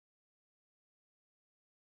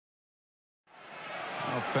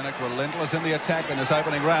Well, Fenech relentless in the attack in this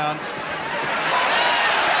opening round.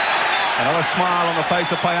 Another smile on the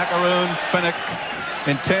face of Payakaroon. Fenech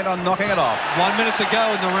intent on knocking it off. 1 minute to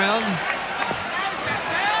go in the round.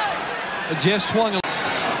 Jeff swung.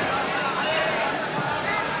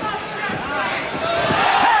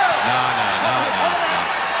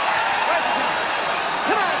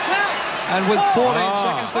 And with 14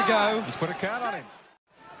 seconds to go, he's put a count on him.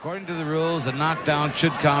 According to the rules, a knockdown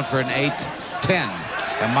should count for an 8-10.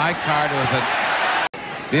 And my card was a...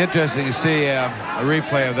 Be interesting to see a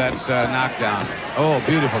replay of that knockdown. Oh,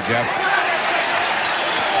 beautiful, Jeff.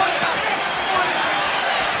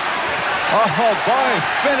 Oh, boy,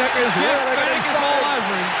 Fenech is all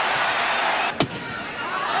over him.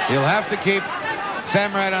 He'll have to keep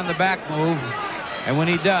Samart on the back move. And when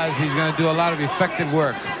he does, he's going to do a lot of effective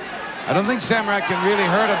work. I don't think Samart can really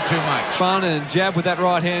hurt him too much. Fun and jab with that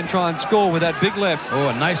right hand, try and score with that big left. Oh,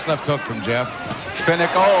 a nice left hook from Jeff. Fenech,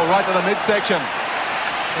 right to the midsection.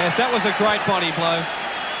 Yes, that was a great body blow.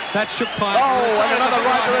 That shook Payakaroon. Oh, and another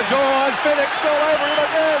right to the jaw, and Fenech's all over him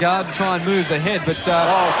again. Guard to try and move the head, but...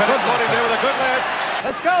 Fenech got him there with a good left.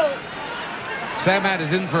 Let's go. Samart is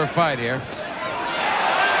in for a fight here.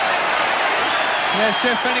 Yes,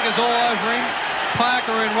 Jeff Fenech is all over him.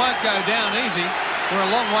 Payakaroon won't go down easy. We're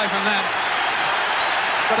a long way from that.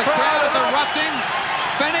 The crowd is erupting.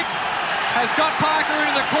 Fenech has got Payakaroon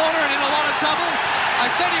in the corner and in a lot of trouble. I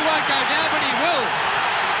said he won't go down, but he will.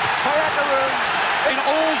 Payakaroon in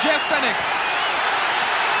all Jeff Fenech.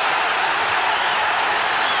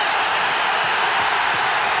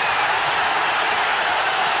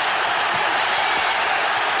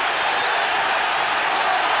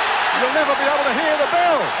 You'll never be able to hear the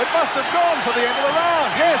bell. It must have gone for the end of the round.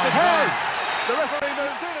 Yes, it has. The referee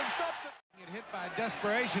moves in and stops it. Get hit by a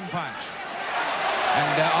desperation punch.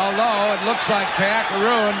 And although it looks like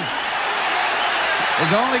Payakaroon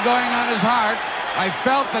is only going on his heart, I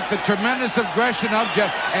felt that the tremendous aggression of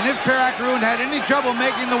Jeff, and if Payakaroon had any trouble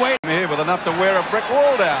making the weight here with enough to wear a brick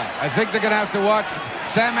wall down. I think they're going to have to watch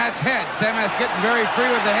Samart's head. Samart's getting very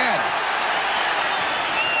free with the head.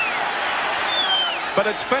 But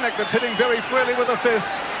it's Fenech that's hitting very freely with the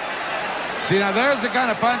fists. See, now there's the kind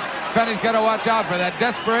of punch Fenech's got to watch out for, that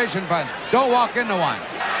desperation punch. Don't walk into one.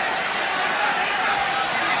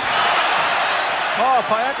 Oh,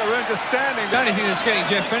 Payakaroon just standing. The only thing that's getting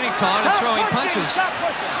Jeff Fenech tired is throwing punches.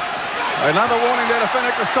 Another warning there to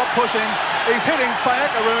Fenech to stop pushing. He's hitting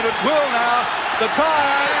Payakaroon at will now. The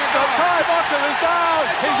Thai boxer is down.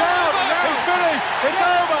 He's out. He's finished. It's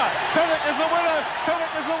over. Fenech is the winner.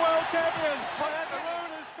 Fenech is the world champion.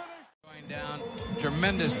 Payakaroon is finished. Going down.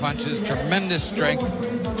 Tremendous punches, tremendous strength.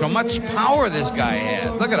 So much power this guy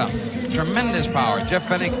has. Look at him. Tremendous power. Jeff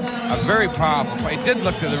Fenech, a very powerful fight. He did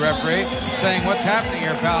look to the referee, saying, what's happening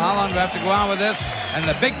here, pal? How long do I have to go on with this? And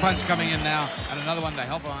the big punch coming in now, and another one to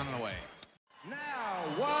help him on the way. Now,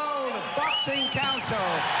 World Boxing Council,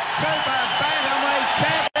 Super Bantamweight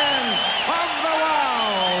Champion of the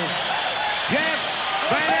world, Jeff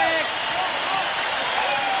Fenech.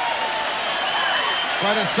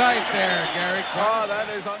 What a sight there, Gary. Oh, that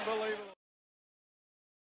is unbelievable.